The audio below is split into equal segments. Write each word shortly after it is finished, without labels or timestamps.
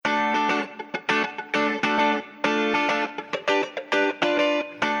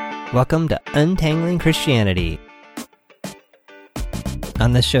Welcome to Untangling Christianity.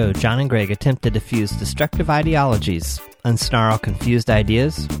 On this show, John and Greg attempt to diffuse destructive ideologies, unsnarl confused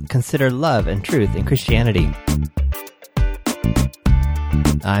ideas, consider love and truth in Christianity.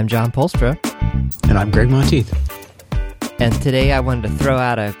 I'm John Polstra. And I'm Greg Monteith. And today I wanted to throw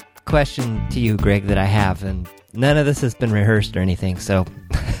out a question to you, Greg, that I have, and none of this has been rehearsed or anything, so...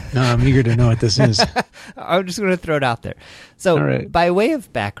 No, I'm eager to know what this is. I'm just going to throw it out there. So, right. By way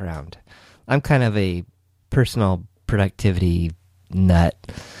of background, I'm kind of a personal productivity nut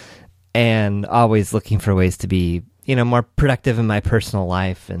and always looking for ways to be, more productive in my personal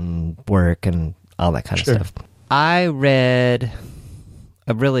life and work and all that kind of stuff. I read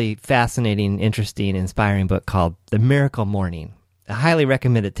a really fascinating, interesting, inspiring book called The Miracle Morning. I highly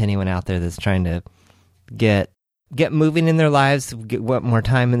recommend it to anyone out there that's trying to get moving in their lives, want more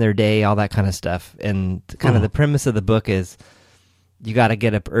time in their day, all that kind of stuff. And kind of the premise of the book is you got to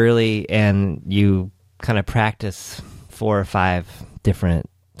get up early and you kind of practice 4 or 5 different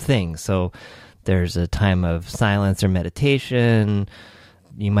things. So there's a time of silence or meditation.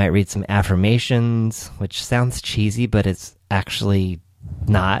 You might read some affirmations, which sounds cheesy, but it's actually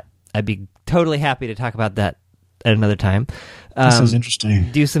not. I'd be totally happy to talk about that at another time. That sounds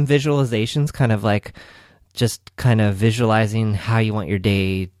interesting. Do some visualizations, kind of like just kind of visualizing how you want your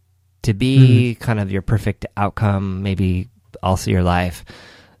day to be, kind of your perfect outcome, maybe also your life.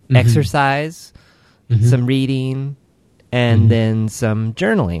 Exercise, some reading, and then some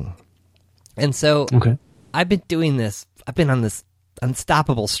journaling. And so I've been doing this. I've been on this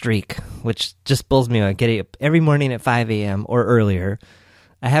unstoppable streak, which just blows me away. Getting up every morning at 5 a.m. or earlier.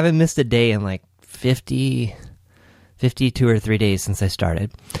 I haven't missed a day in like 52 or 3 days since I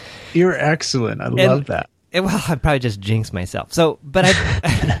started. You're excellent. I love that. Well, I'd probably just jinx myself. So, but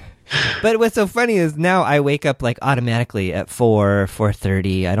what's so funny is now I wake up like automatically at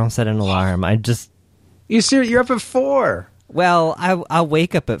 4:30. I don't set an alarm. I just... You're up at 4. Well, I'll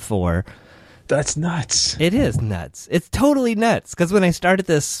wake up at 4. That's nuts. It is nuts. It's totally nuts. Because when I started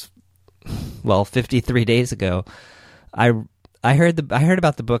this, 53 days ago, I heard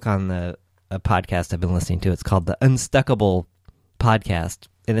about the book on a podcast I've been listening to. It's called the Unstuckable Podcast,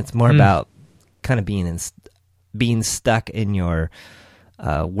 and it's more about kind of being stuck in your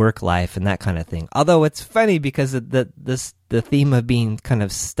work life and that kind of thing. Although it's funny because the theme of being kind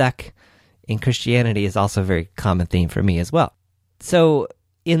of stuck in Christianity is also a very common theme for me as well. So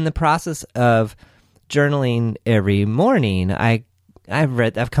in the process of journaling every morning, I've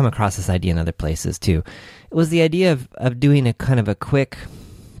come across this idea in other places too. It was the idea of doing a kind of a quick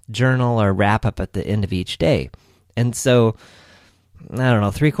journal or wrap up at the end of each day. And so, I don't know,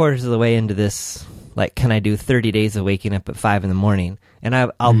 3/4 of the way into this, like, can I do 30 days of waking up at 5 in the morning? And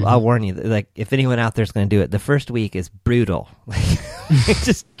I'll warn you, like, if anyone out there is going to do it, the first week is brutal.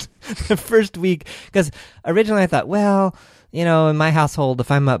 Just the first week, because originally I thought, in my household,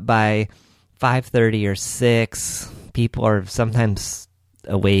 if I'm up by 5:30 or 6, people are sometimes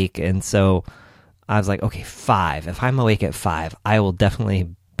awake, and so I was like, okay, 5. If I'm awake at 5, I will definitely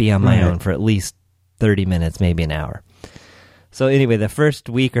be on my own for at least 30 minutes, maybe an hour. So anyway, the first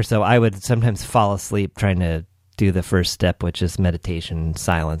week or so, I would sometimes fall asleep trying to do the first step, which is meditation,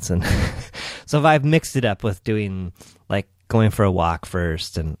 silence. And so if I've mixed it up with doing, like, going for a walk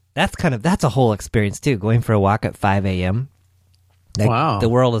first, and that's a whole experience too, going for a walk at 5 a.m. Wow. The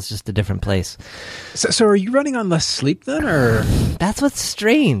world is just a different place. So are you running on less sleep then, or? That's what's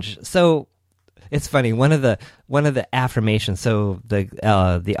strange. So it's funny. One of the affirmations. So the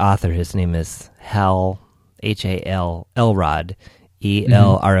author, his name is Elrod, Elrod.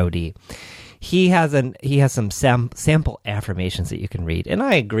 He has some sample affirmations that you can read, and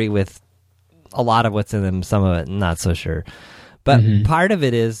I agree with a lot of what's in them. Some of it, not so sure. But part of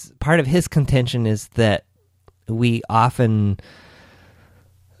his contention is that we often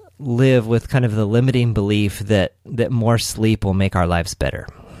live with kind of the limiting belief that more sleep will make our lives better.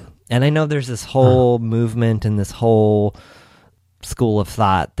 And I know there's this whole movement and this whole school of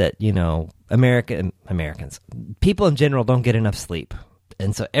thought that, Americans, people in general don't get enough sleep.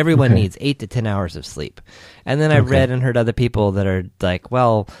 And so everyone needs 8 to 10 hours of sleep. And then I've read and heard other people that are like,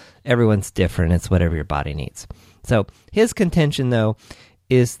 well, everyone's different. It's whatever your body needs. So his contention, though,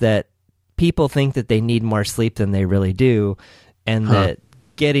 is that people think that they need more sleep than they really do, and that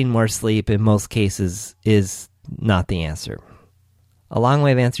getting more sleep in most cases is not the answer. A long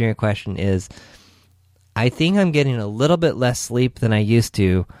way of answering your question is, I think I'm getting a little bit less sleep than I used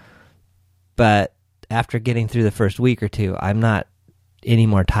to, but after getting through the first week or two, I'm not any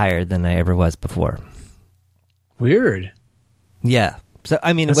more tired than I ever was before. Weird. Yeah. So,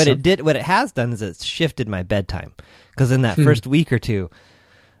 I mean, what it has done is it's shifted my bedtime. Because in that first week or two,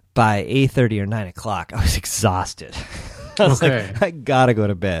 by 8:30 or 9 o'clock, I was exhausted. I was like, I gotta go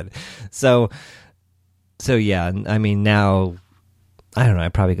to bed. So yeah, I mean, now, I don't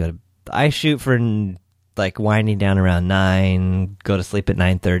know, I shoot for like winding down around 9, go to sleep at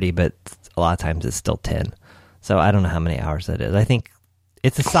 9:30, but a lot of times it's still 10. So I don't know how many hours that is. I think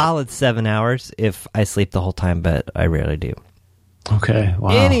it's a solid 7 hours if I sleep the whole time, but I rarely do. Okay, wow.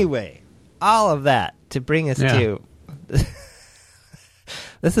 Anyway, all of that to bring us to...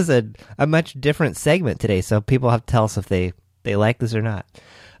 This is a much different segment today, so people have to tell us if they like this or not.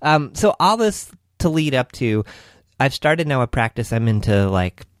 So all this to lead up to, I've started now a practice. I'm into,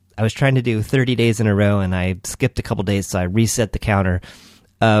 like, I was trying to do 30 days in a row, and I skipped a couple days, so I reset the counter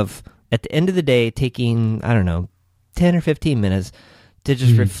of, at the end of the day, taking, I don't know, 10 or 15 minutes to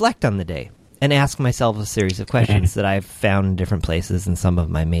just reflect on the day and ask myself a series of questions that I've found in different places, and some of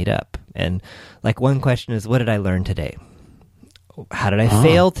them I made up. And, like, one question is, what did I learn today? How did I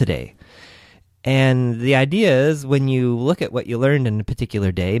fail today? And the idea is, when you look at what you learned in a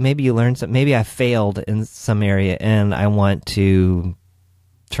particular day, maybe you learned something, maybe I failed in some area and I want to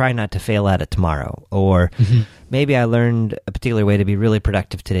try not to fail at it tomorrow. Or maybe I learned a particular way to be really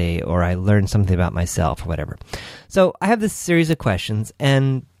productive today, or I learned something about myself or whatever. So I have this series of questions,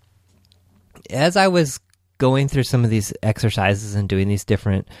 and as I was going through some of these exercises and doing these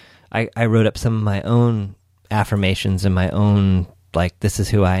different, I wrote up some of my own affirmations and my own, like, this is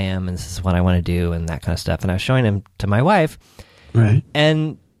who I am and this is what I want to do and that kind of stuff. And I was showing them to my wife. Right.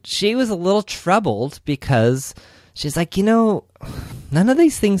 And she was a little troubled because she's like, none of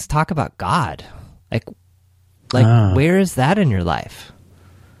these things talk about God. Like where is that in your life?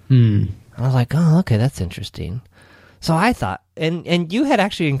 I was like, oh, okay, that's interesting. So I thought, and you had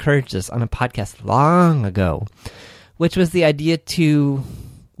actually encouraged us on a podcast long ago, which was the idea to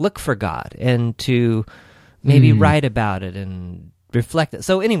look for God and to maybe write about it and reflect it.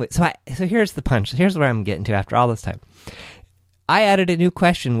 So anyway, so here's the punch. Here's where I'm getting to after all this time. I added a new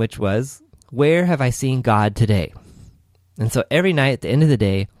question, which was, where have I seen God today? And so every night at the end of the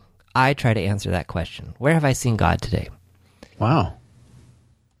day, I try to answer that question. Where have I seen God today? Wow.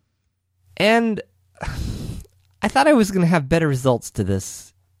 And I thought I was going to have better results to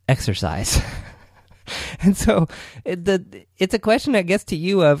this exercise. And so it's a question that gets to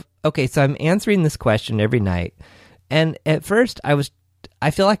you of, okay, so I'm answering this question every night. And at first I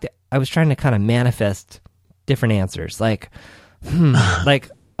feel like I was trying to kind of manifest different answers. Like, like,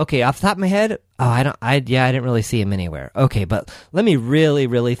 okay, off the top of my head, I didn't really see him anywhere. Okay, but let me really,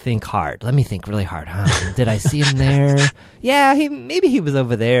 really think hard. Let me think really hard. Did I see him there? Yeah, maybe he was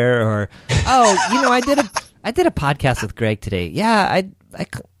over there. Or, I did a podcast with Greg today. Yeah,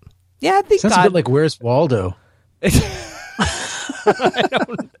 I think sounds a bit like Where's Waldo.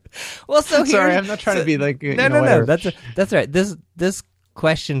 Well, so sorry, I'm not trying to be like no. That's right. This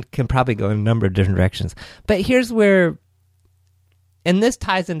question can probably go in a number of different directions, but here's where, and this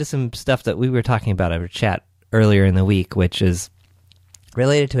ties into some stuff that we were talking about over chat earlier in the week, which is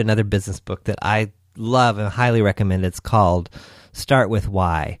related to another business book that I love and highly recommend. It's called Start With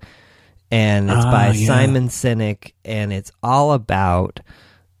Why, and it's by Simon Sinek, and it's all about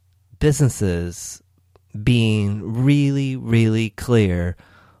businesses being really, really clear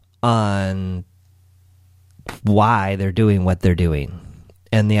on why they're doing what they're doing.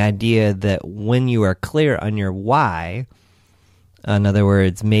 And the idea that when you are clear on your why, in other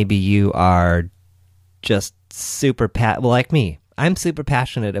words, maybe you are just super like me. I'm super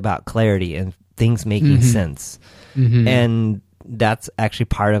passionate about clarity and things making sense. And that's actually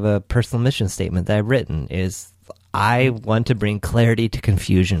part of a personal mission statement that I've written is I want to bring clarity to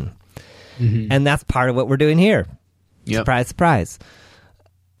confusion. And that's part of what we're doing here. Yep. Surprise, surprise.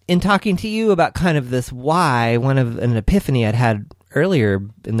 In talking to you about kind of this why, an epiphany I'd had earlier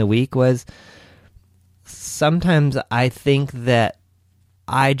in the week was sometimes I think that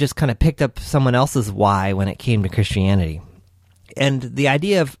I just kind of picked up someone else's why when it came to Christianity. And the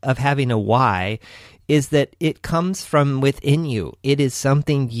idea of having a why is that it comes from within you. It is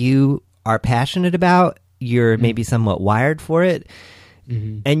something you are passionate about. You're maybe somewhat wired for it.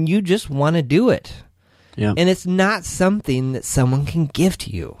 And you just want to do it. Yeah. And it's not something that someone can give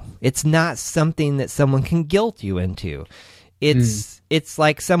to you. It's not something that someone can guilt you into. It's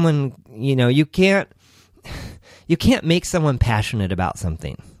like someone, you can't make someone passionate about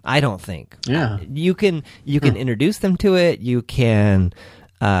something. I don't think. Yeah. You can introduce them to it. You can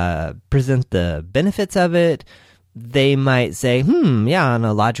present the benefits of it. They might say, on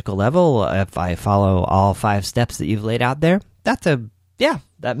a logical level, if I follow all 5 steps that you've laid out there,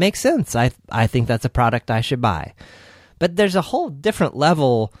 that makes sense. I think that's a product I should buy. But there's a whole different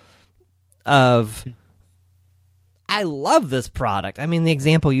level of, I love this product. I mean, the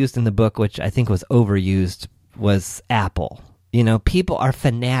example used in the book, which I think was overused, was Apple. You know, people are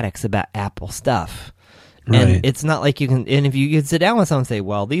fanatics about Apple stuff. Right. And it's not like you can, and if you could sit down with someone and say,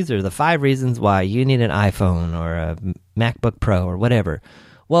 well, these are the 5 reasons why you need an iPhone or a MacBook Pro or whatever.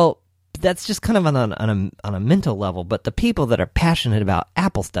 Well, that's just kind of on a mental level, but the people that are passionate about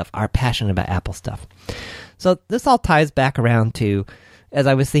Apple stuff are passionate about Apple stuff. So this all ties back around to, as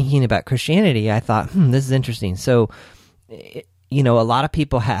I was thinking about Christianity, I thought, this is interesting. So, you know, a lot of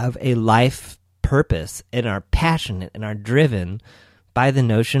people have a life purpose and are passionate and are driven by the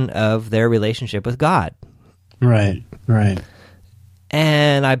notion of their relationship with God. Right.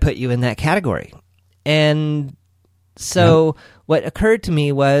 And I put you in that category. And so what occurred to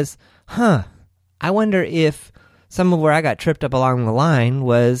me was, I wonder if some of where I got tripped up along the line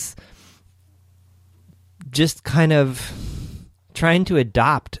was just kind of trying to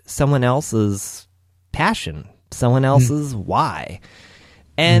adopt someone else's passion, someone else's why.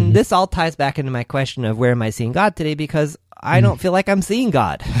 And this all ties back into my question of where am I seeing God today, because I don't feel like I'm seeing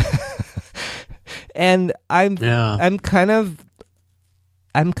God. And I'm kind of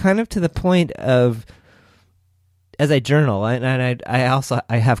to the point of, as I journal, and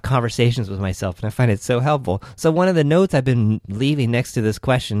I have conversations with myself, and I find it so helpful. So one of the notes I've been leaving next to this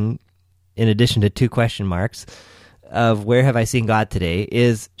question, in addition to 2 question marks, of where have I seen God today,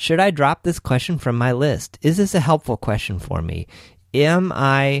 is should I drop this question from my list? Is this a helpful question for me? Am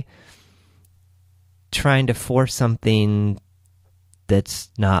I trying to force something that's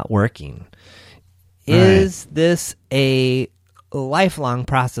not working? Right. Is this a lifelong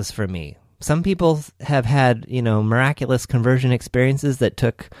process for me? Some people have had, you know, miraculous conversion experiences that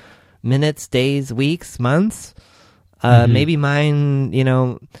took minutes, days, weeks, months. Maybe mine, you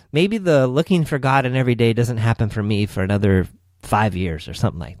know, maybe the looking for God in every day doesn't happen for me for another 5 years or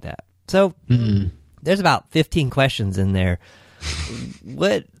something like that. So there's about 15 questions in there.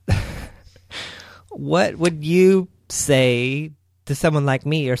 What would you say to someone like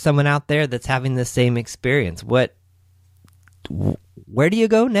me or someone out there that's having the same experience? Where do you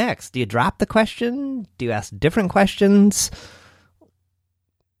go next? Do you drop the question? Do you ask different questions?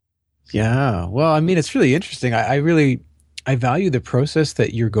 Yeah. Well, I mean, it's really interesting. I value the process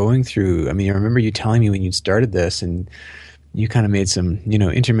that you're going through. I mean, I remember you telling me when you started this, and you kind of made some, you know,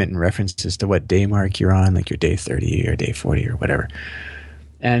 intermittent references to what day mark you're on, like your day 30 or day 40 or whatever.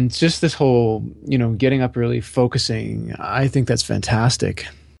 And just this whole, you know, getting up early, focusing, I think that's fantastic.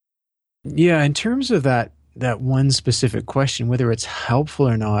 Yeah, in terms of that one specific question, whether it's helpful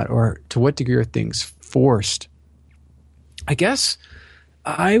or not, or to what degree are things forced, I guess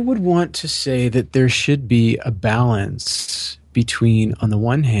I would want to say that there should be a balance between, on the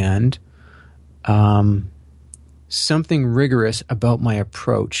one hand, something rigorous about my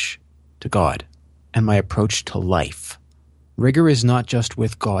approach to God and my approach to life. Rigor is not just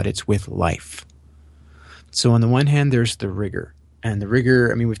with God, it's with life. So on the one hand, there's the rigor. And the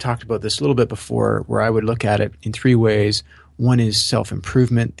rigor, I mean, we've talked about this a little bit before, where I would look at it in 3 ways. One is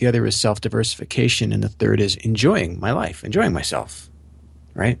self-improvement, the other is self-diversification, and the third is enjoying my life, enjoying myself,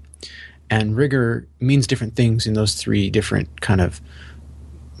 right? And rigor means different things in those 3 different kind of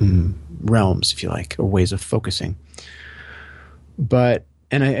realms, if you like, or ways of focusing. But,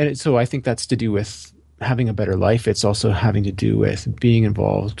 so I think that's to do with having a better life. It's also having to do with being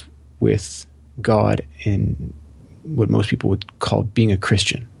involved with God in what most people would call being a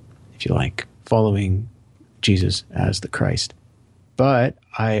Christian, if you like, following Jesus as the Christ. But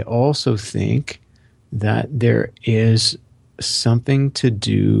I also think that there is something to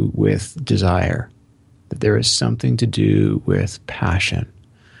do with desire, that there is something to do with passion.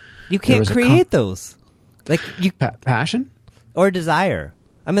 You can't create those, like you passion or desire.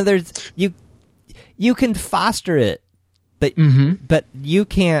 I mean, there's you can foster it, but but you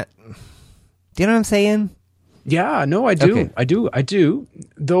can't. Do you know what I'm saying? Yeah, no, I do. Okay. I do.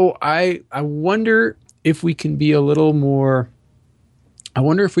 Though I wonder if we can be a little more, I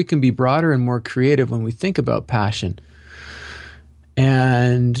wonder if we can be broader and more creative when we think about passion.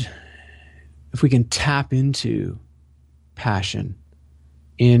 And if we can tap into passion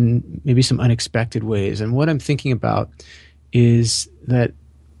in maybe some unexpected ways. And what I'm thinking about is that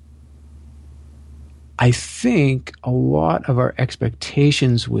I think a lot of our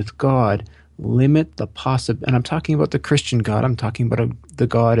expectations with God limit the possibility, and I'm talking about the Christian God, I'm talking about the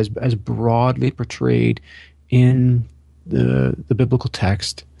God as broadly portrayed in the biblical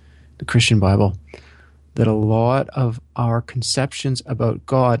text, the Christian Bible, that a lot of our conceptions about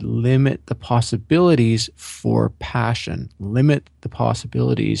God limit the possibilities for passion, limit the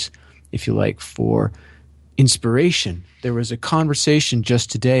possibilities, if you like, for inspiration. There was a conversation just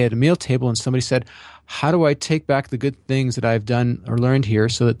today at a meal table, and somebody said, how do I take back the good things that I've done or learned here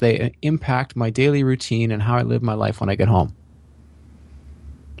so that they impact my daily routine and how I live my life when I get home?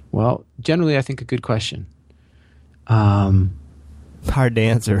 Well, generally, I think a good question. Hard to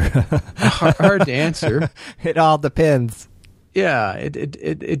answer. Hard to answer. It all depends. Yeah,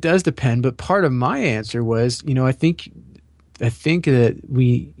 it does depend. But part of my answer was, I think that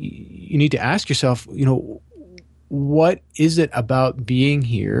you need to ask yourself, what is it about being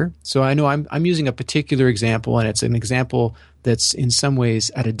here? So I know I'm using a particular example, and it's an example that's in some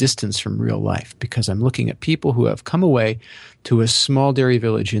ways at a distance from real life, because I'm looking at people who have come away to a small dairy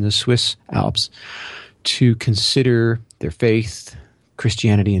village in the Swiss Alps to consider their faith,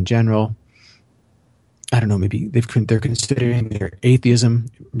 Christianity in general. I don't know, maybe they're considering their atheism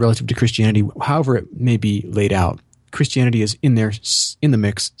relative to Christianity, however it may be laid out. Christianity is in the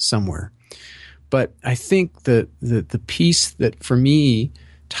mix somewhere. But I think the piece that for me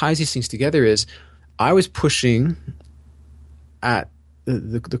ties these things together is I was pushing at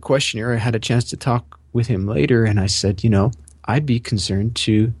the questionnaire. I had a chance to talk with him later, and I said, I'd be concerned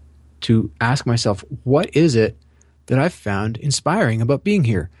to ask myself, what is it that I've found inspiring about being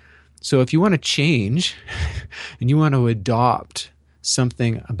here? So if you want to change and you want to adopt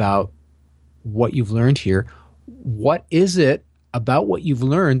something about what you've learned here, what is it about what you've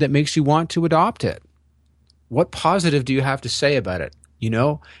learned that makes you want to adopt it? What positive do you have to say about it?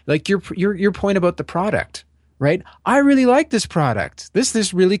 Like your point about the product, right? I really like this product. This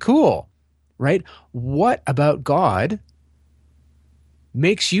is really cool, right? What about God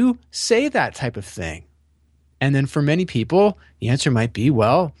makes you say that type of thing? And then for many people, the answer might be,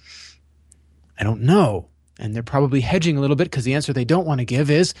 well, I don't know. And they're probably hedging a little bit because the answer they don't want to give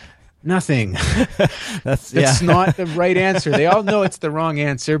is nothing. That's not the right answer. They all know it's the wrong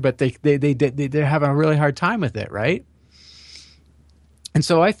answer, but they have a really hard time with it, right? And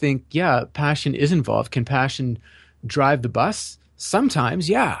so I think, passion is involved. Can passion drive the bus? Sometimes,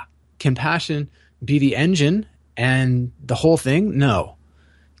 yeah. Can passion be the engine and the whole thing? No.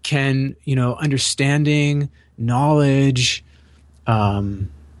 Can, understanding, knowledge, sound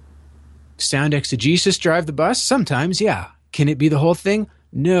exegesis drive the bus? Sometimes, yeah. Can it be the whole thing?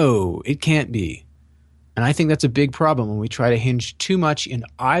 No, it can't be. And I think that's a big problem when we try to hinge too much in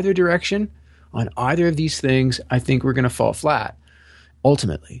either direction on either of these things. I think we're going to fall flat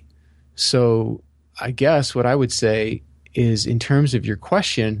ultimately. So I guess what I would say is, in terms of your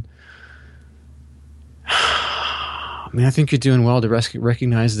question, I think you're doing well to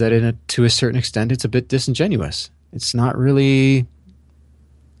recognize that to a certain extent, it's a bit disingenuous. It's not really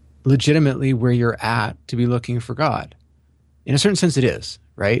legitimately where you're at to be looking for God. In a certain sense, it is,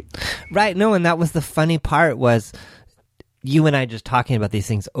 right? Right. No, and that was the funny part, was you and I just talking about these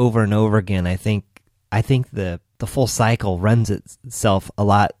things over and over again. I think the full cycle runs itself a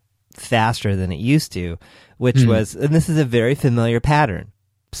lot faster than it used to, which was, and this is a very familiar pattern.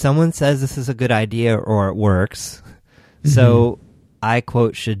 Someone says this is a good idea or it works, so I,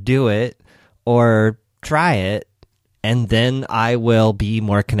 quote, should do it or try it, and then I will be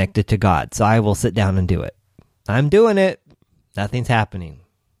more connected to God. So I will sit down and do it. I'm doing it. Nothing's happening.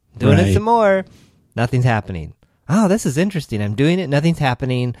 Doing it some more. Nothing's happening. Oh, this is interesting. I'm doing it. Nothing's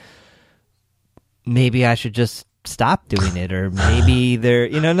happening. Maybe I should just stop doing it, or maybe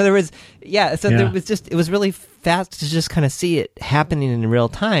in other words, it was really fast to just kind of see it happening in real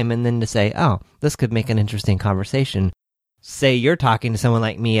time, and then to say, oh, this could make an interesting conversation. Say you're talking to someone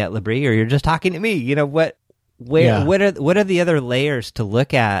like me at L'Abri, or you're just talking to me. What are the other layers to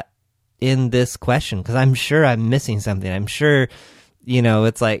look at in this question? Because I'm sure I'm missing something. I'm sure,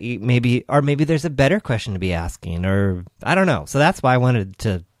 it's like maybe there's a better question to be asking, or I don't know. So that's why I wanted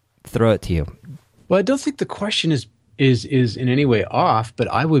to throw it to you. Well, I don't think the question is in any way off, but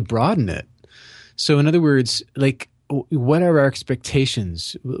I would broaden it. So in other words, like, what are our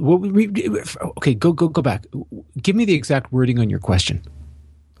expectations? Okay, go back. Give me the exact wording on your question.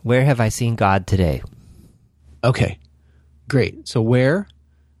 Where have I seen God today? Okay, great. So where,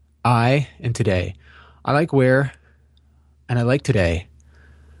 I, and today. I like where, and I like today.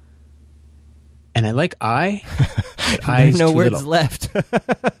 And I like I, but I is no too words little. Left.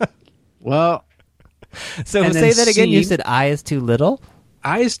 Well, so say that again. You said I is too little?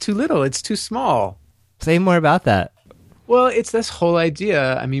 I is too little. It's too small. Say more about that. Well, it's this whole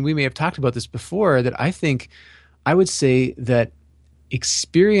idea. I mean, we may have talked about this before, that I would say that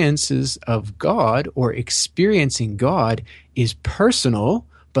experiences of God, or experiencing God, is personal,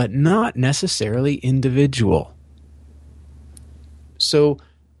 but not necessarily individual. So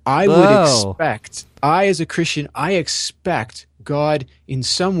I would expect, I as a Christian, I expect God in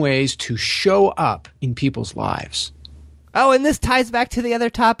some ways to show up in people's lives. Oh, and this ties back to the other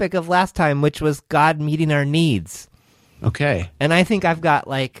topic of last time, which was God meeting our needs. Okay. And I think I've got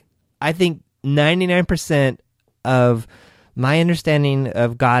I think 99% of my understanding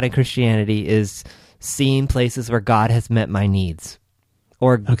of God and Christianity is seeing places where God has met my needs.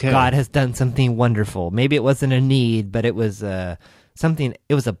 Or God has done something wonderful. Maybe it wasn't a need, but it was something,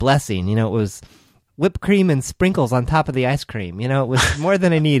 it was a blessing. You know, it was whipped cream and sprinkles on top of the ice cream. You know, it was more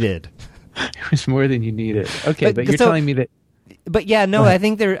than I needed. It was more than you needed. Okay, but you're telling me that... But yeah, no, I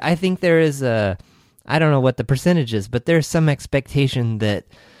think there is a... I don't know what the percentage is, but there's some expectation that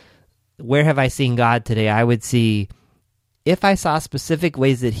where have I seen God today? I would see, if I saw specific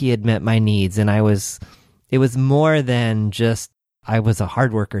ways that he had met my needs, and it was more than just, I was a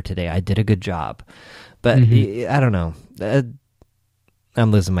hard worker today, I did a good job. But I don't know.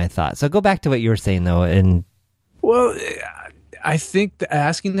 I'm losing my thought. So go back to what you were saying, though. And well, I think that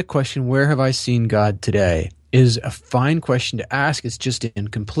asking the question, where have I seen God today, is a fine question to ask. It's just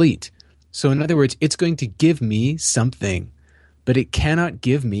incomplete. So in other words, it's going to give me something, but it cannot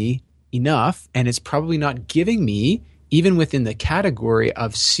give me enough, and it's probably not giving me, even within the category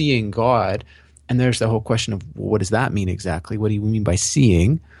of seeing God. And there's the whole question of, what does that mean exactly? What do you mean by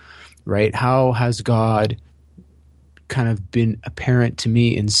seeing, right? How has God kind of been apparent to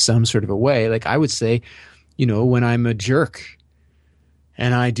me in some sort of a way? Like I would say, you know, when I'm a jerk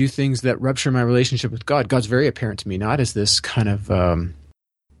and I do things that rupture my relationship with God, God's very apparent to me, not as this kind of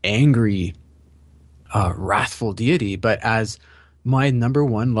angry, wrathful deity, but as my number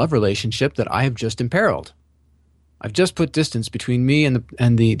one love relationship that I have just imperiled. I've just put distance between me and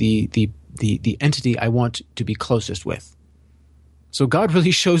the entity I want to be closest with. So God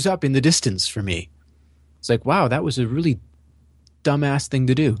really shows up in the distance for me. It's like, wow, that was a really dumbass thing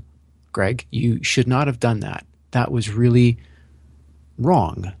to do, Greg. You should not have done that. That was really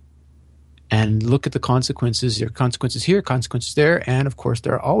wrong. And look at the consequences. There are consequences here, consequences there. And of course,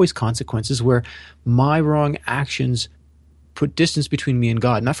 there are always consequences where my wrong actions put distance between me and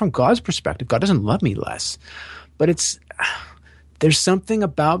God. Not from God's perspective. God doesn't love me less. But there's something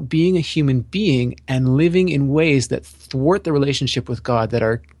about being a human being and living in ways that thwart the relationship with God, that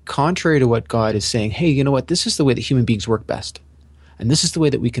are contrary to what God is saying. Hey, you know what? This is the way that human beings work best. And this is the way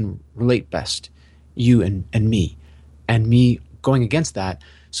that we can relate best, you and me. And me going against that.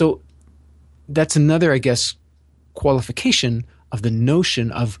 So that's another, I guess, qualification of the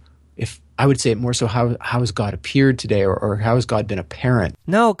notion of, if I would say it more so, how has God appeared today, or how has God been apparent?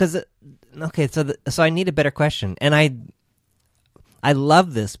 No, because okay, so I need a better question, and I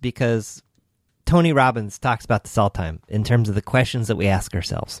love this because Tony Robbins talks about this all the time in terms of the questions that we ask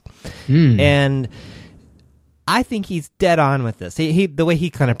ourselves, and I think he's dead on with this. He the way he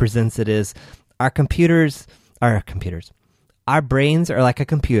kind of presents it is, our brains are like a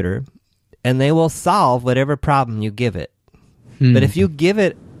computer, and they will solve whatever problem you give it. But if you give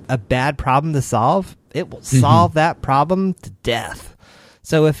it a bad problem to solve, it will solve that problem to death.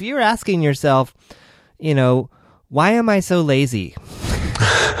 So if you're asking yourself, you know, why am I so lazy?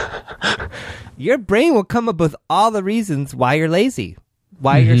 Your brain will come up with all the reasons why you're lazy,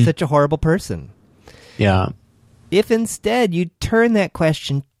 why you're such a horrible person. Yeah. If instead you turn that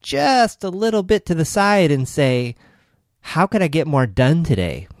question just a little bit to the side and say, how could I get more done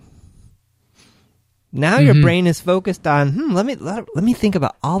today? Now your brain is focused on, let me think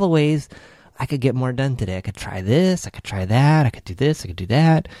about all the ways I could get more done today. I could try this, I could try that, I could do this, I could do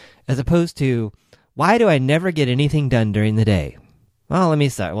that, as opposed to, why do I never get anything done during the day? Well, let me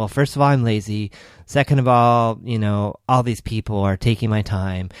start. Well, first of all, I'm lazy. Second of all, you know, all these people are taking my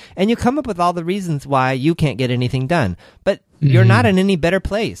time. And you come up with all the reasons why you can't get anything done. But you're not in any better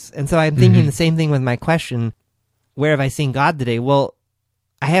place. And so I'm thinking the same thing with my question, where have I seen God today? Well,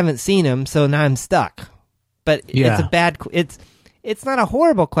 I haven't seen him, so now I'm stuck. But it's not a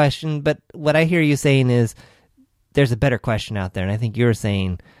horrible question, but what I hear you saying is there's a better question out there. And I think you're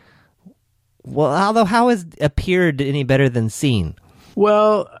saying, well, although how has appeared any better than seen?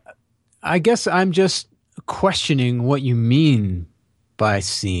 Well, I guess I'm just questioning what you mean by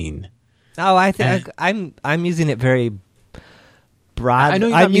seen. Oh, I think I'm using it very broad.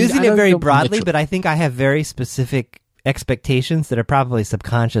 I'm using it very broadly, but I think I have very specific expectations that are probably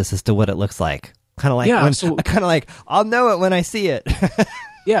subconscious as to what it looks like. Kind of like I'll know it when I see it.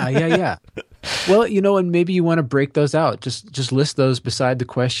 Yeah. Well, you know, and maybe you want to break those out. Just list those beside the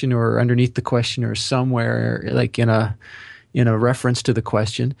question or underneath the question or somewhere, like in a reference to the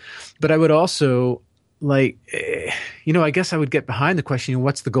question. But I would also, like, you know, I guess I would get behind the question.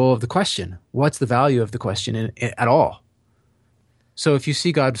 What's the goal of the question? What's the value of the question at all? So if you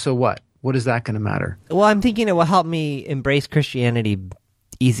see God, so what? what is that going to matter? Well, I'm thinking it will help me embrace Christianity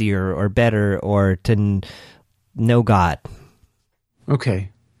easier or better, or to know God. Okay.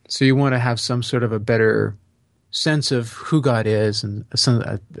 So you want to have some sort of a better sense of who God is, and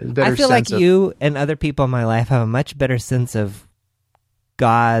a better I feel sense like you and other people in my life have a much better sense of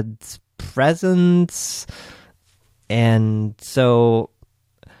God's presence, and so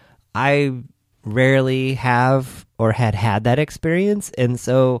I rarely have or had that experience, and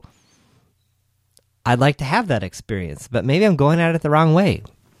so I'd like to have that experience, but maybe I'm going at it the wrong way.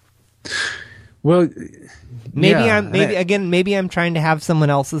 Well, maybe I'm trying to have someone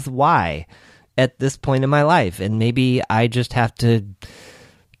else's why at this point in my life, and maybe I just have to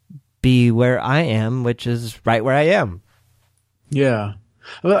be where I am, which is right where I am. Yeah.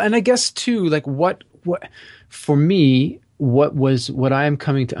 Well, and I guess too, like what for me, what I am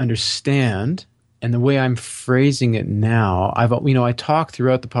coming to understand, and the way I'm phrasing it now, I talk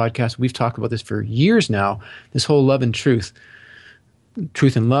throughout the podcast. We've talked about this for years now. This whole love and truth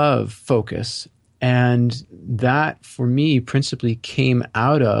and love focus, and that for me principally came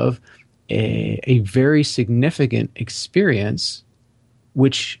out of a very significant experience,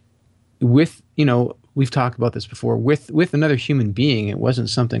 which we've talked about this before with another human being. It wasn't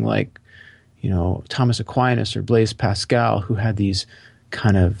something like Thomas Aquinas or Blaise Pascal, who had these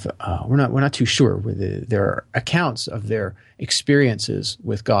kind of we're not too sure whether there are accounts of their experiences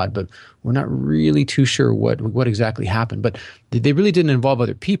with God, but we're not really too sure what exactly happened. But they really didn't involve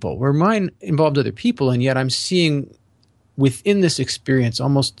other people, where mine involved other people, and yet I'm seeing within this experience,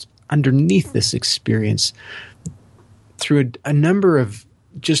 almost underneath this experience, through a number of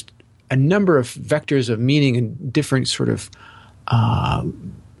vectors of meaning and different sort of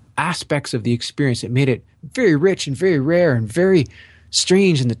aspects of the experience. It made it very rich and very rare and very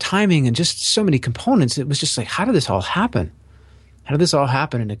strange, and the timing and just so many components. It was just like, how did this all happen? How did this all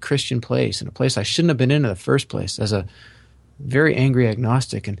happen in a Christian place, in a place I shouldn't have been in the first place, as a very angry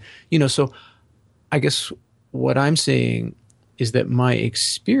agnostic? And, so I guess what I'm saying is that my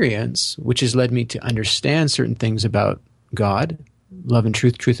experience, which has led me to understand certain things about God, love and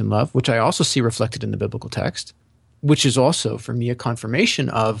truth, truth and love, which I also see reflected in the biblical text, which is also for me a confirmation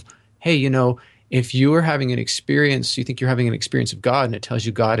of, hey, if you are having an experience, you think you're having an experience of God, and it tells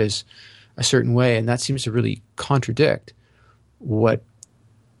you God is a certain way, and that seems to really contradict what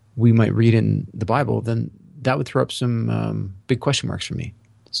we might read in the Bible, then that would throw up some big question marks for me,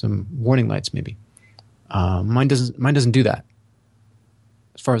 some warning lights maybe. Mine doesn't do that,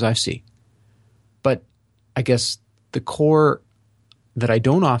 as far as I see. But I guess the core that I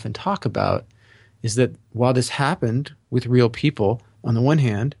don't often talk about is that while this happened with real people on the one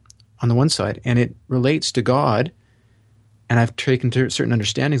side, and it relates to God, and I've taken certain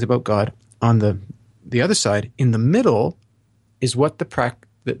understandings about God on the other side, in the middle is what the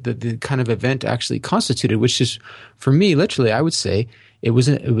kind of event actually constituted, which is, for me, literally, I would say it was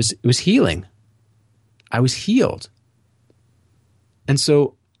healing. I was healed. And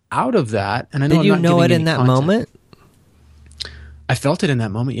so out of that, and I know Did you know it in that moment? I felt it in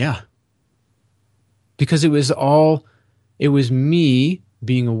that moment, yeah. Because it was me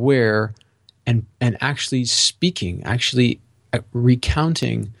being aware and actually speaking,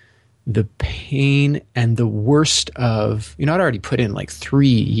 recounting the pain and the worst of, I'd already put in like 3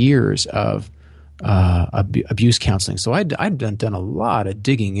 years of abuse counseling. So I'd done a lot of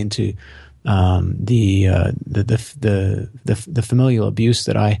digging into the familial abuse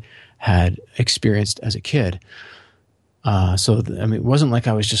that I had experienced as a kid. It wasn't like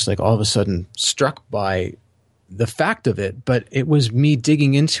I was just like all of a sudden struck by the fact of it, but it was me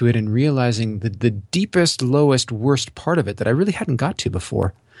digging into it and realizing the deepest, lowest, worst part of it that I really hadn't got to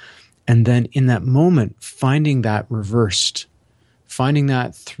before. And then in that moment, finding that reversed, finding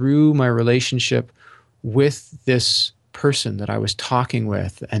that through my relationship with this person that I was talking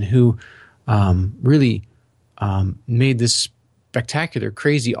with, and who really made this spectacular,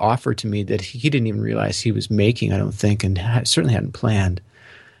 crazy offer to me that he didn't even realize he was making, I don't think, and certainly hadn't planned.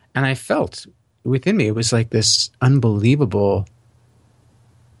 And I felt within me, it was like this unbelievable,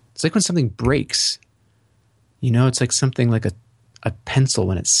 it's like when something breaks, it's like something like a pencil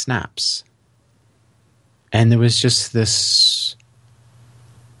when it snaps. And there was just this,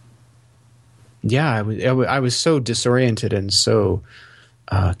 I was so disoriented and so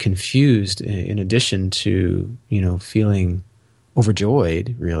confused, in addition to, feeling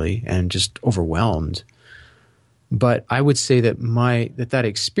overjoyed, really, and just overwhelmed. But I would say that that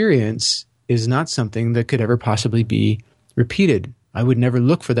experience is not something that could ever possibly be repeated. I would never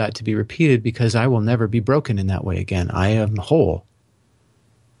look for that to be repeated, because I will never be broken in that way again. I am whole.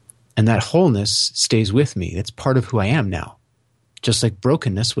 And that wholeness stays with me. It's part of who I am now. just like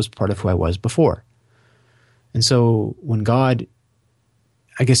brokenness was part of who I was before. And so when God,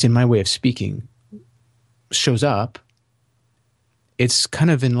 I guess in my way of speaking, shows up, it's kind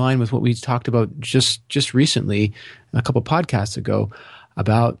of in line with what we talked about just recently, a couple podcasts ago,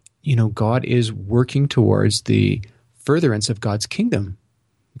 about, God is working towards the furtherance of God's kingdom.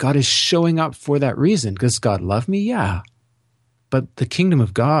 God is showing up for that reason. Does God love me? Yeah. But the kingdom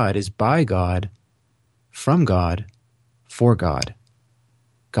of God is by God, from God, for God.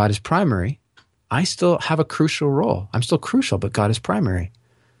 God is primary. I still have a crucial role. I'm still crucial, but God is primary.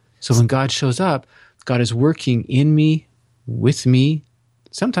 So when God shows up, God is working in me, with me,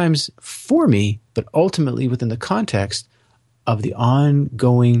 sometimes for me, but ultimately within the context of the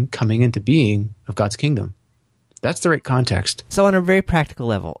ongoing coming into being of God's kingdom. That's the right context. So on a very practical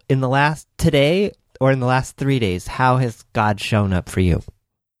level, today or in the last 3 days, how has God shown up for you?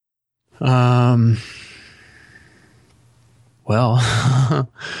 Well,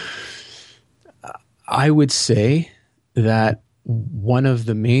 I would say that one of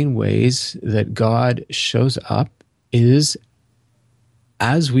the main ways that God shows up is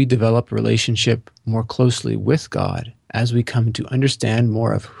as we develop a relationship more closely with God, as we come to understand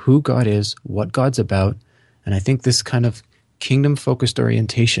more of who God is, what God's about. And I think this kind of kingdom-focused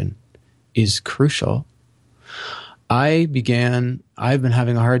orientation is crucial. I've been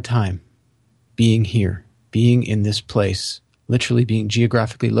having a hard time being here, being in this place, literally being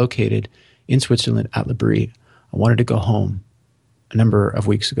geographically located in Switzerland at Le Brie. I wanted to go home a number of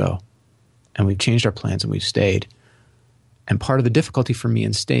weeks ago, and we've changed our plans and we've stayed. And part of the difficulty for me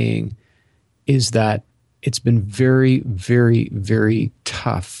in staying is that it's been very, very, very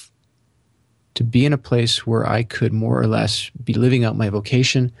tough to be in a place where I could more or less be living out my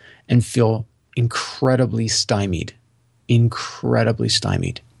vocation and feel incredibly stymied.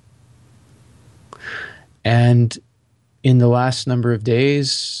 And in the last number of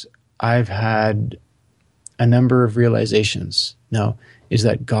days, I've had a number of realizations. Now, is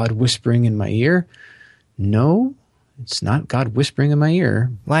that God whispering in my ear? No, it's not God whispering in my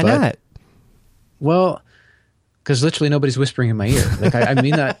ear. Why not? Well, because literally nobody's whispering in my ear. Like I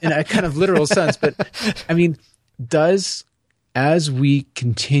mean that in a kind of literal sense, but I mean, as we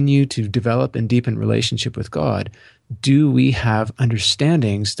continue to develop and deepen relationship with God, do we have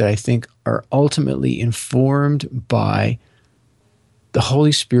understandings that I think are ultimately informed by the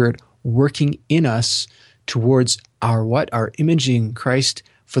Holy Spirit working in us towards our imaging Christ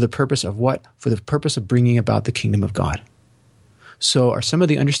for the purpose of what? For the purpose of bringing about the kingdom of God. So are some of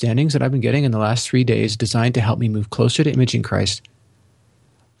the understandings that I've been getting in the last 3 days designed to help me move closer to imaging Christ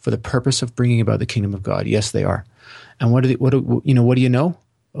for the purpose of bringing about the kingdom of God? Yes, they are. And what do you know?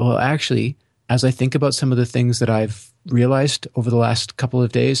 Well, actually, as I think about some of the things that I've realized over the last couple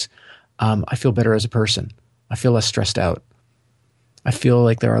of days, I feel better as a person. I feel less stressed out. I feel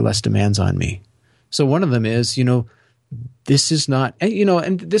like there are less demands on me. So one of them is, this is not,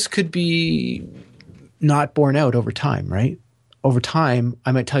 and this could be not borne out over time, right? Over time,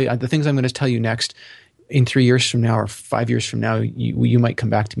 I might tell you the things I'm going to tell you next in 3 years from now or 5 years from now, you might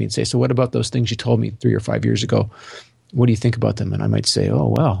come back to me and say, so what about those things you told me 3 or 5 years ago? What do you think about them? And I might say, oh,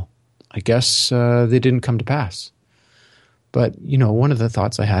 well, I guess they didn't come to pass. But, one of the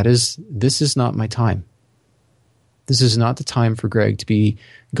thoughts I had is, this is not my time. This is not the time for Greg to be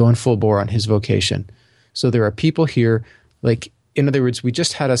going full bore on his vocation. So there are people here, like, in other words, we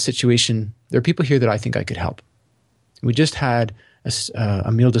just had a situation, there are people here that I think I could help. We just had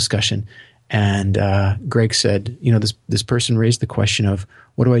a meal discussion, and Greg said, this person raised the question of,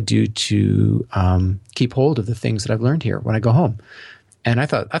 what do I do to keep hold of the things that I've learned here when I go home? And I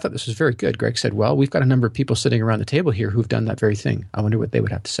thought this was very good. Greg said, well, we've got a number of people sitting around the table here who've done that very thing. I wonder what they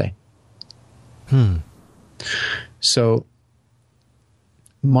would have to say. So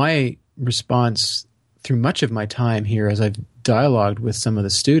my response through much of my time here as I've dialogued with some of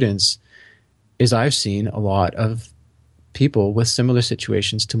the students is I've seen a lot of people with similar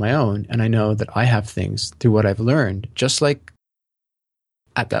situations to my own, and I know that I have things through what I've learned, just like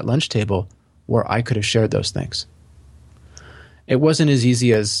at that lunch table, where I could have shared those things. It wasn't as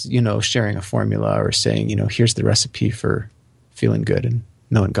easy as, sharing a formula or saying, here's the recipe for feeling good and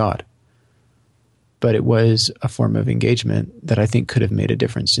knowing God. But it was a form of engagement that I think could have made a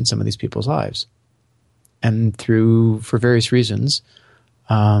difference in some of these people's lives. And for various reasons,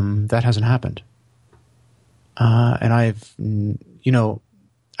 that hasn't happened. And I've been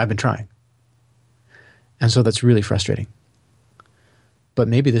trying. And so that's really frustrating. But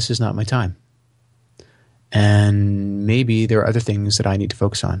maybe this is not my time. And maybe there are other things that I need to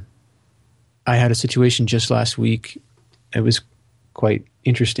focus on. I had a situation just last week. It was quite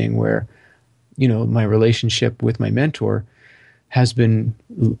interesting where, my relationship with my mentor has been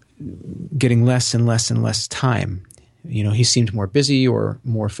getting less and less and less time. He seemed more busy or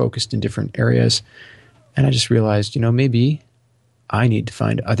more focused in different areas. And I just realized, maybe I need to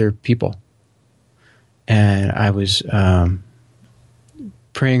find other people. And I was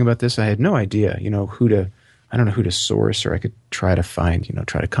praying about this. I had no idea, I don't know who to source, or I could try to find,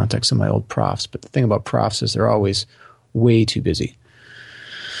 try to contact some of my old profs. But the thing about profs is they're always way too busy.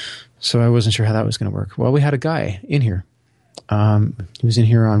 So I wasn't sure how that was going to work. Well, we had a guy in here. He was in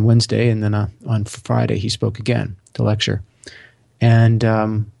here on Wednesday, and then on Friday he spoke again to lecture.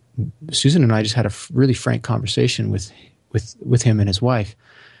 And Susan and I just had a really frank conversation with him and his wife.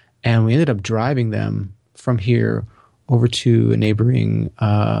 And we ended up driving them from here over to a neighboring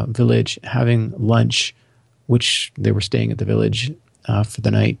village, having lunch, which they were staying at the village for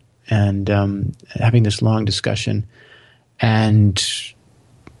the night, and having this long discussion. And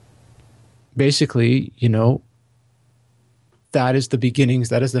basically, that is the beginnings,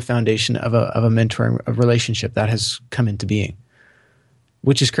 that is the foundation of a mentoring relationship that has come into being,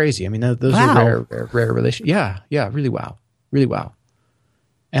 which is crazy. I mean, those are rare relationships. Yeah, really wow. Really wow.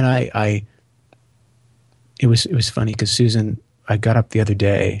 And it was funny because Susan, I got up the other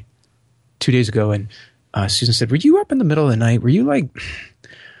day, 2 days ago, and Susan said, "Were you up in the middle of the night? Were you like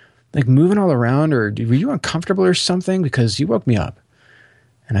moving all around, or were you uncomfortable or something? Because you woke me up."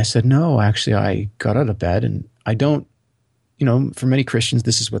 And I said, "No, actually, I got out of bed, and I don't, for many Christians,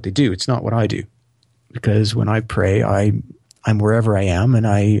 this is what they do. It's not what I do. Because when I pray, I'm wherever I am, and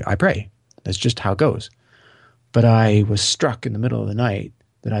I pray. That's just how it goes. But I was struck in the middle of the night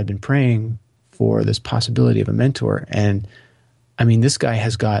that I'd been praying for this possibility of a mentor. And I mean, this guy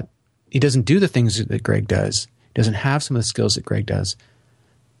he doesn't do the things that Greg does. He doesn't have some of the skills that Greg does,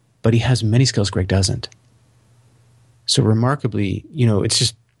 but he has many skills Greg doesn't. So remarkably, it's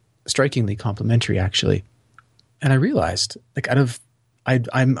just strikingly complementary, actually. And I realized, I'm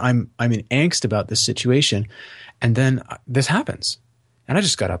in angst about this situation, and then this happens, and I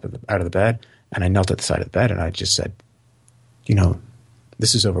just got up out of the bed, and I knelt at the side of the bed, and I just said,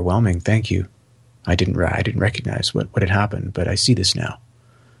 this is overwhelming. Thank you. I didn't recognize what had happened, but I see this now.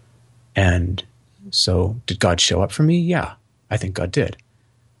 And so, did God show up for me? Yeah, I think God did.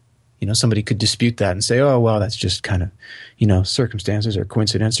 Somebody could dispute that and say, "Oh, well, that's just kind of, circumstances or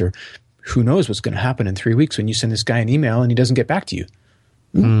coincidence, or who knows what's going to happen in 3 weeks when you send this guy an email and he doesn't get back to you."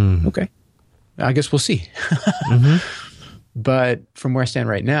 Okay. I guess we'll see. Mm-hmm. But from where I stand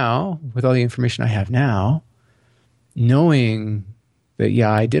right now, with all the information I have now, knowing that,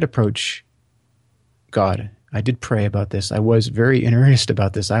 I did approach God. I did pray about this. I was very in earnest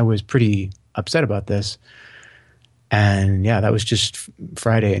about this. I was pretty upset about this. And that was just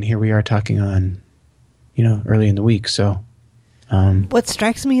Friday. And here we are talking on, early in the week. So what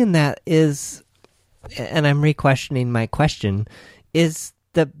strikes me in that is, and I'm re-questioning my question, is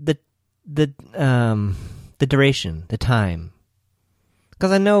the duration, the time.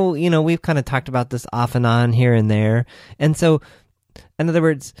 Because I know, we've kind of talked about this off and on here and there. And so, in other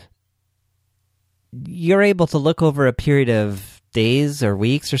words, you're able to look over a period of days or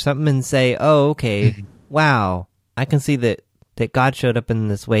weeks or something and say, "Oh, okay, wow, I can see that God showed up in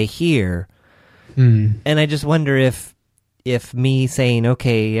this way here." And I just wonder if me saying,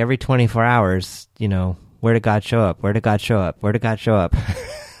 "Okay, every 24 hours, where did God show up? Where did God show up? Where did God show up?"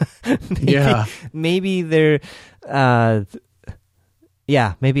 maybe there,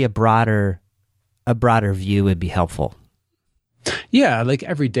 maybe a broader view would be helpful. Yeah,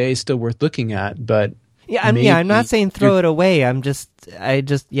 every day is still worth looking at, but I'm not saying throw it away. Was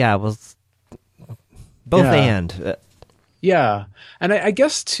both and. Yeah, and I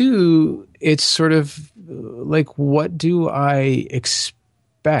guess too, it's sort of what do I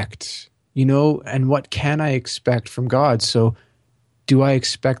expect, and what can I expect from God? So, do I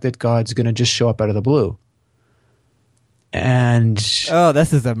expect that God's going to just show up out of the blue? And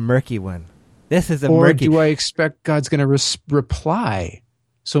this is a murky one. Or do I expect God's going to reply?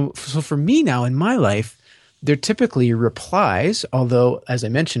 So for me now in my life, they're typically replies. Although, as I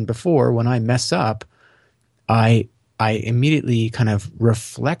mentioned before, when I mess up, I immediately kind of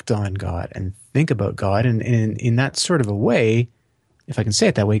reflect on God and think about God, and in that sort of a way, if I can say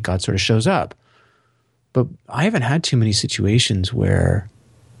it that way, God sort of shows up. But I haven't had too many situations where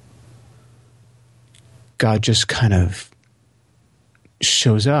God just kind of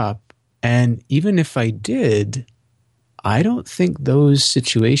shows up. And even if I did, I don't think those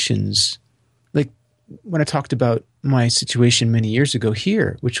situations, when I talked about my situation many years ago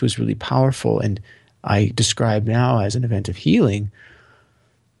here, which was really powerful and I describe now as an event of healing,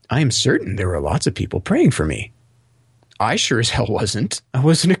 I am certain there were lots of people praying for me. I sure as hell wasn't. I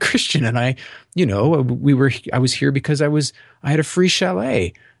wasn't a Christian, and I was here because I had a free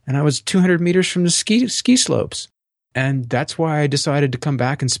chalet, and I was 200 meters from the ski slopes, and that's why I decided to come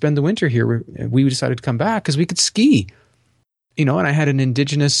back and spend the winter here. We decided to come back because we could ski, and I had an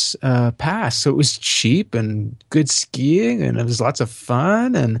indigenous pass, so it was cheap and good skiing, and it was lots of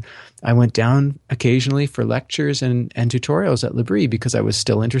fun. And I went down occasionally for lectures and tutorials at L'Abri because I was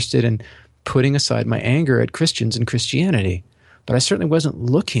still interested in putting aside my anger at Christians and Christianity. But I certainly wasn't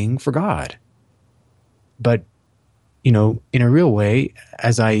looking for God. But, in a real way,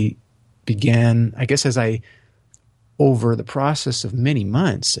 over the process of many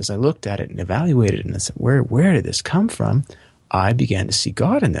months, as I looked at it and evaluated it and I said, where did this come from? I began to see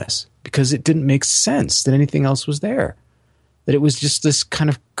God in this because it didn't make sense that anything else was there. That it was just this kind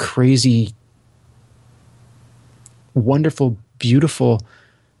of crazy, wonderful, beautiful,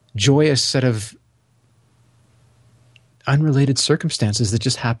 joyous set of unrelated circumstances that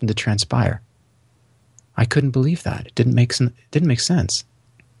just happened to transpire. I couldn't believe that. It didn't make sense.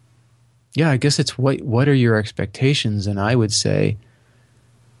 Yeah, I guess it's what are your expectations? And I would say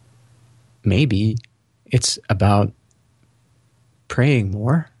maybe it's about praying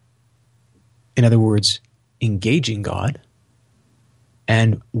more. In other words, engaging God,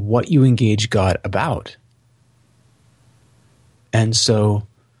 and what you engage God about. And so,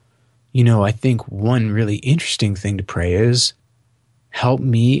 I think one really interesting thing to pray is, help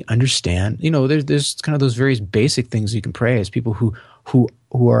me understand. There's kind of those very basic things you can pray as people who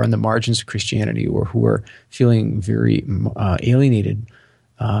are on the margins of Christianity or who are feeling very alienated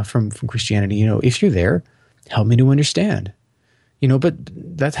from Christianity. If you're there, help me to understand.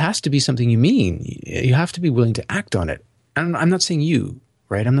 But that has to be something you mean. You have to be willing to act on it. And I'm not saying you,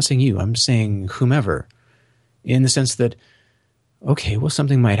 right? I'm not saying you. I'm saying whomever, in the sense that, okay, well,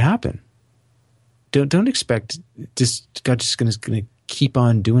 something might happen. Don't expect God's just going to keep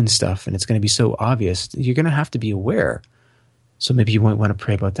on doing stuff and it's going to be so obvious. You're going to have to be aware. So maybe you might want to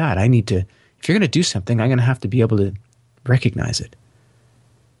pray about that. If you're going to do something, I'm going to have to be able to recognize it.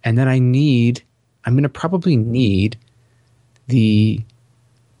 And then I'm going to probably need the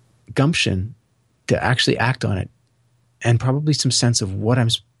gumption to actually act on it, and probably some sense of what I'm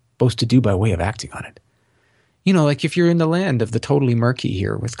supposed to do by way of acting on it. Like if you're in the land of the totally murky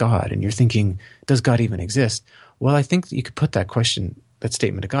here with God and you're thinking, does God even exist? Well, I think you could put that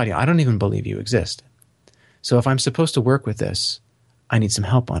statement to God. I don't even believe you exist. So if I'm supposed to work with this, I need some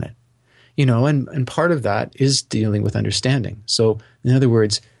help on it. And part of that is dealing with understanding. So in other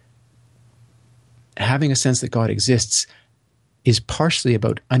words, having a sense that God exists is partially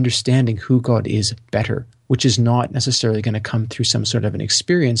about understanding who God is better, which is not necessarily going to come through some sort of an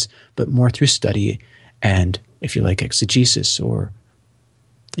experience, but more through study and, if you like, exegesis or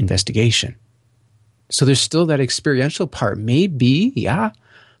investigation. So there's still that experiential part, maybe, yeah,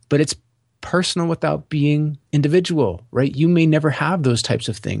 but it's personal without being individual, right? You may never have those types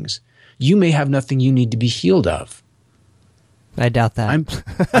of things. You may have nothing you need to be healed of. I doubt that.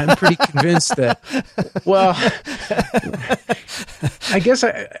 I'm pretty convinced that. Well, I guess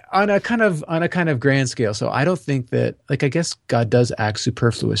on a kind of grand scale. So I don't think that, I guess God does act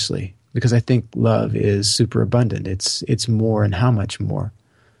superfluously because I think love is superabundant. It's more, and how much more.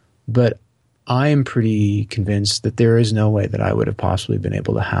 But I am pretty convinced that there is no way that I would have possibly been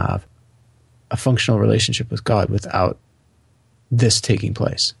able to have a functional relationship with God without this taking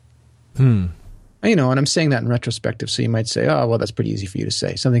place. And I'm saying that in retrospective, so you might say, oh, well, that's pretty easy for you to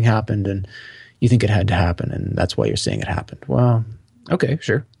say. Something happened and you think it had to happen, and that's why you're saying it happened. Well, okay,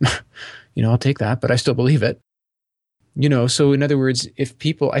 sure. I'll take that, but I still believe it. So in other words, if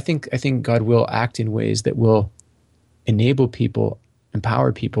people, I think God will act in ways that will enable people,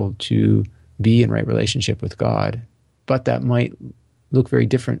 empower people to be in right relationship with God, but that might look very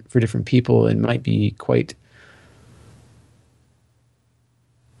different for different people and might be quite,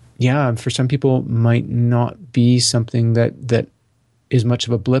 for some people might not be something that is much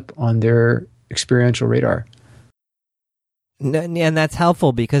of a blip on their experiential radar. And that's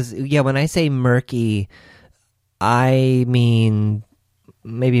helpful because, when I say murky, I mean,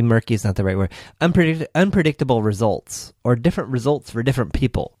 maybe murky is not the right word, unpredictable results, or different results for different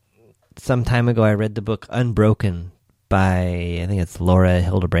people. Some time ago, I read the book Unbroken by, I think it's Laura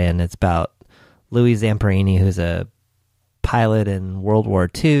Hildebrand. It's about Louis Zamperini, who's a pilot in World War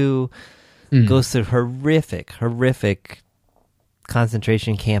II, goes through horrific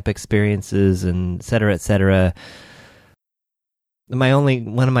concentration camp experiences, and et cetera, et cetera.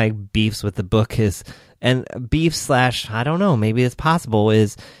 One of my beefs with the book is, and beef / I don't know, maybe it's possible,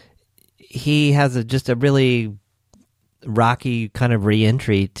 is he has just a really rocky kind of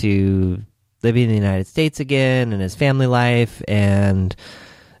re-entry to living in the United States again and his family life, and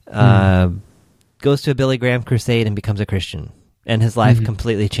goes to a Billy Graham crusade and becomes a Christian, and his life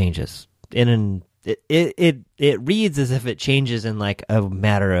completely changes. It reads as if it changes in like a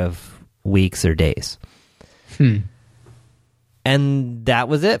matter of weeks or days. And that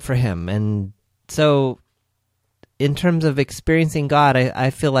was it for him. And so in terms of experiencing God,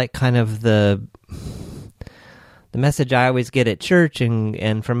 I feel like kind of the message I always get at church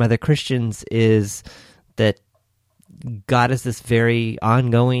and from other Christians is that God is this very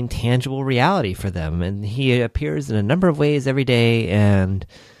ongoing, tangible reality for them. And he appears in a number of ways every day, and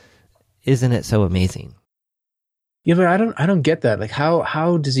isn't it so amazing? Yeah, but I don't get that. Like,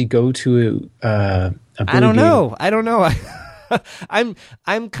 how does he go to a I don't know. I'm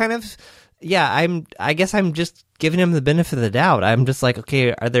kind of, I guess I'm just giving him the benefit of the doubt. I'm just like,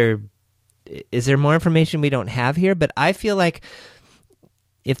 okay, is there more information we don't have here? But I feel like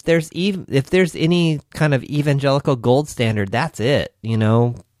if there's any kind of evangelical gold standard, that's it. You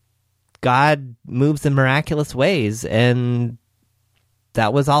know, God moves in miraculous ways, and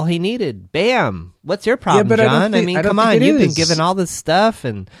that was all he needed. Bam! What's your problem, John? I mean, come on, you've been given all this stuff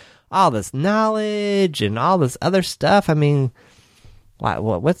and all this knowledge and all this other stuff. I mean,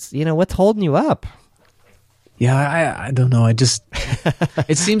 what's holding you up? Yeah, I don't know.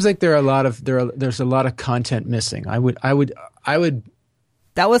 It seems like there's a lot of content missing. I would.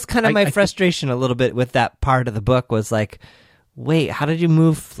 That was kind of my frustration a little bit with that part of the book, was like, wait, how did you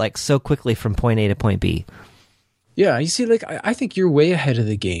move like so quickly from point A to point B? Yeah, you see, like I think you're way ahead of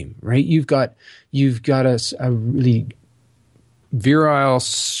the game, right? You've got a really virile,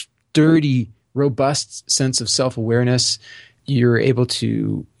 sturdy, robust sense of self-awareness. You're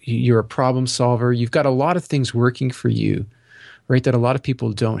a problem solver. You've got a lot of things working for you, right, that a lot of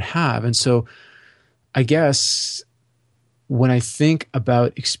people don't have. And so I guess when I think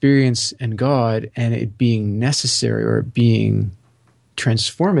about experience and God and it being necessary or it being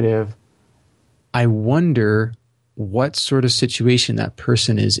transformative, I wonder what sort of situation that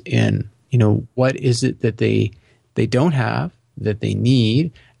person is in. You know, what is it that they don't have, that they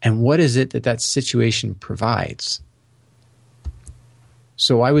need, and what is it that situation provides?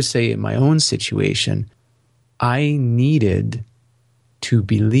 So I would say in my own situation, I needed to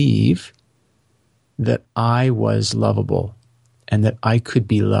believe that I was lovable and that I could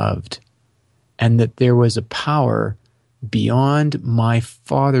be loved, and that there was a power beyond my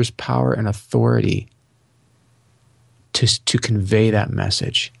Father's power and authority to convey that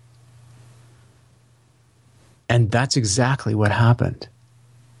message. And that's exactly what happened,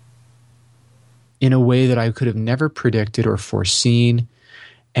 in a way that I could have never predicted or foreseen,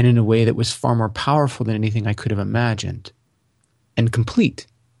 and in a way that was far more powerful than anything I could have imagined, and complete.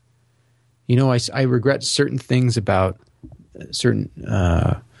 You know, I regret certain things about certain,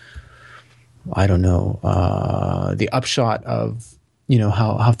 the upshot of, you know,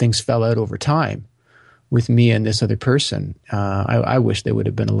 how things fell out over time with me and this other person. I wish they would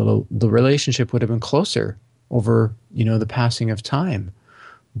have been the relationship would have been closer over, you know, the passing of time.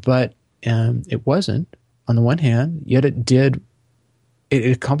 But it wasn't, on the one hand, yet it did.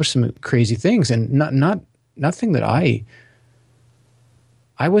 It accomplished some crazy things, and nothing that I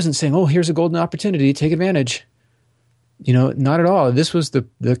wasn't saying, oh, here's a golden opportunity, take advantage. You know, not at all. This was the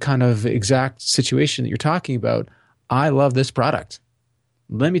kind of exact situation that you're talking about. I love this product.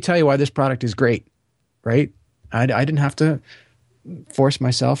 Let me tell you why this product is great, right? I didn't have to force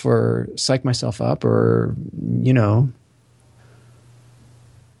myself or psych myself up or, you know.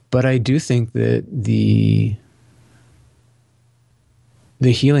 But I do think that the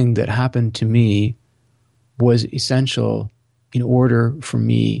healing that happened to me was essential in order for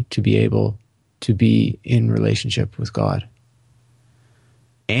me to be able to be in relationship with God.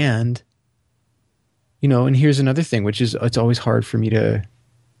 And, you know, and here's another thing, which is, it's always hard for me to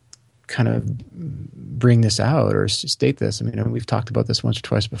kind of bring this out or state this. I mean, we've talked about this once or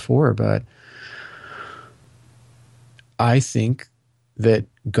twice before, but I think that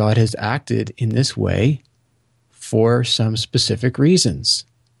God has acted in this way for some specific reasons.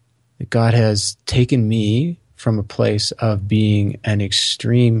 That God has taken me from a place of being an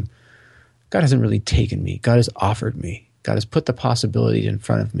extreme. God hasn't really taken me. God has offered me. God has put the possibilities in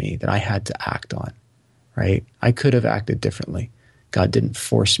front of me that I had to act on, right? I could have acted differently. God didn't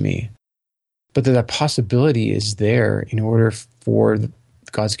force me. But that possibility is there in order for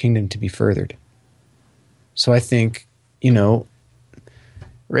God's kingdom to be furthered. So I think, you know,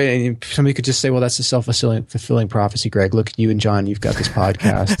 right, and somebody could just say, well, that's a self-fulfilling prophecy, Greg. Look, you and John, you've got this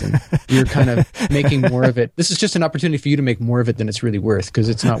podcast, and you're kind of making more of it. This is just an opportunity for you to make more of it than it's really worth, because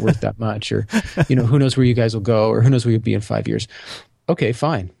it's not worth that much. Or, you know, who knows where you guys will go, or who knows where you'll be in 5 years. Okay,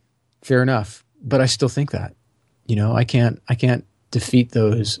 fine. fair enough. But I still think that, I can't defeat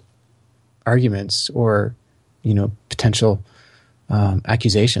those arguments or, potential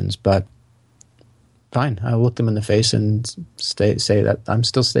accusations. But fine, I'll look them in the face and say that I'm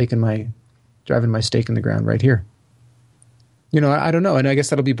still driving my stake in the ground right here. I don't know, and I guess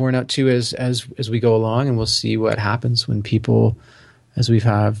that'll be borne out too as we go along, and we'll see what happens when people, as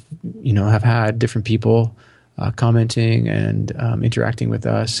have had different people commenting and interacting with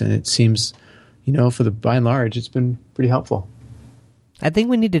us, and it seems, by and large, it's been pretty helpful. I think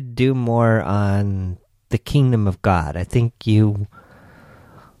we need to do more on the kingdom of God. I think you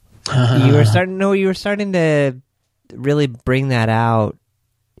were starting to really bring that out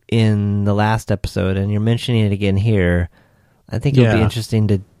in the last episode, and you're mentioning it again here. I think it'll be interesting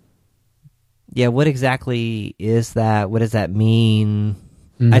to, what exactly is that? What does that mean?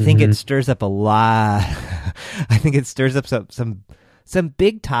 Mm-hmm. I think it stirs up a lot. I think it stirs up some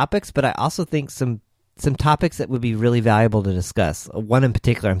big topics, but I also think some topics that would be really valuable to discuss. One in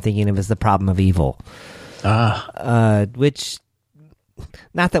particular I'm thinking of is the problem of evil. Which,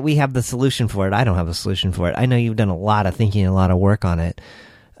 not that we have the solution for it. I don't have a solution for it. I know you've done a lot of thinking, a lot of work on it.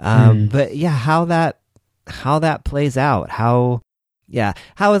 But how that plays out, how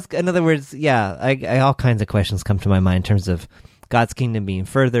is, in other words, I all kinds of questions come to my mind in terms of God's kingdom being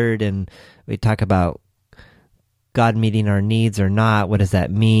furthered, and we talk about God meeting our needs or not. What does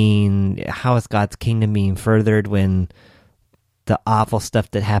that mean? How is God's kingdom being furthered when the awful stuff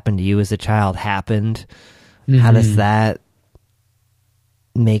that happened to you as a child happened? Mm-hmm. How does that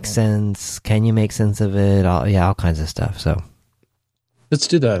make sense? Can you make sense of it? All kinds of stuff. So let's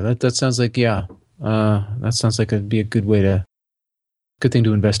do that. That sounds like, that sounds like it'd be a good thing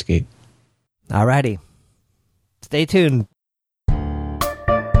to investigate. Alrighty. Stay tuned.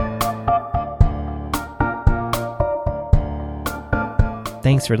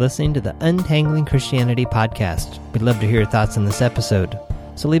 Thanks for listening to the Untangling Christianity podcast. We'd love to hear your thoughts on this episode.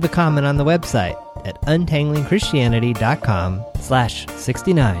 So leave a comment on the website at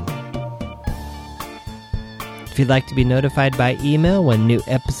untanglingchristianity.com/69. If you'd like to be notified by email when new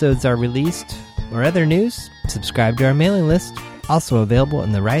episodes are released or other news, subscribe to our mailing list, also available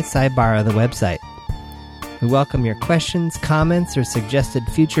in the right sidebar of the website. We welcome your questions, comments, or suggested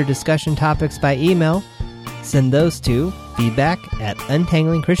future discussion topics by email. Send those to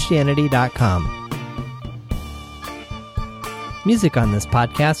feedback@untanglingchristianity.com. Music on this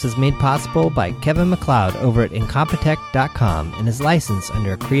podcast is made possible by Kevin MacLeod over at Incompetech.com and is licensed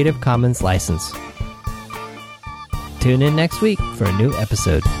under a Creative Commons license. Tune in next week for a new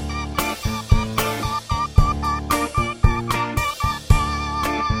episode.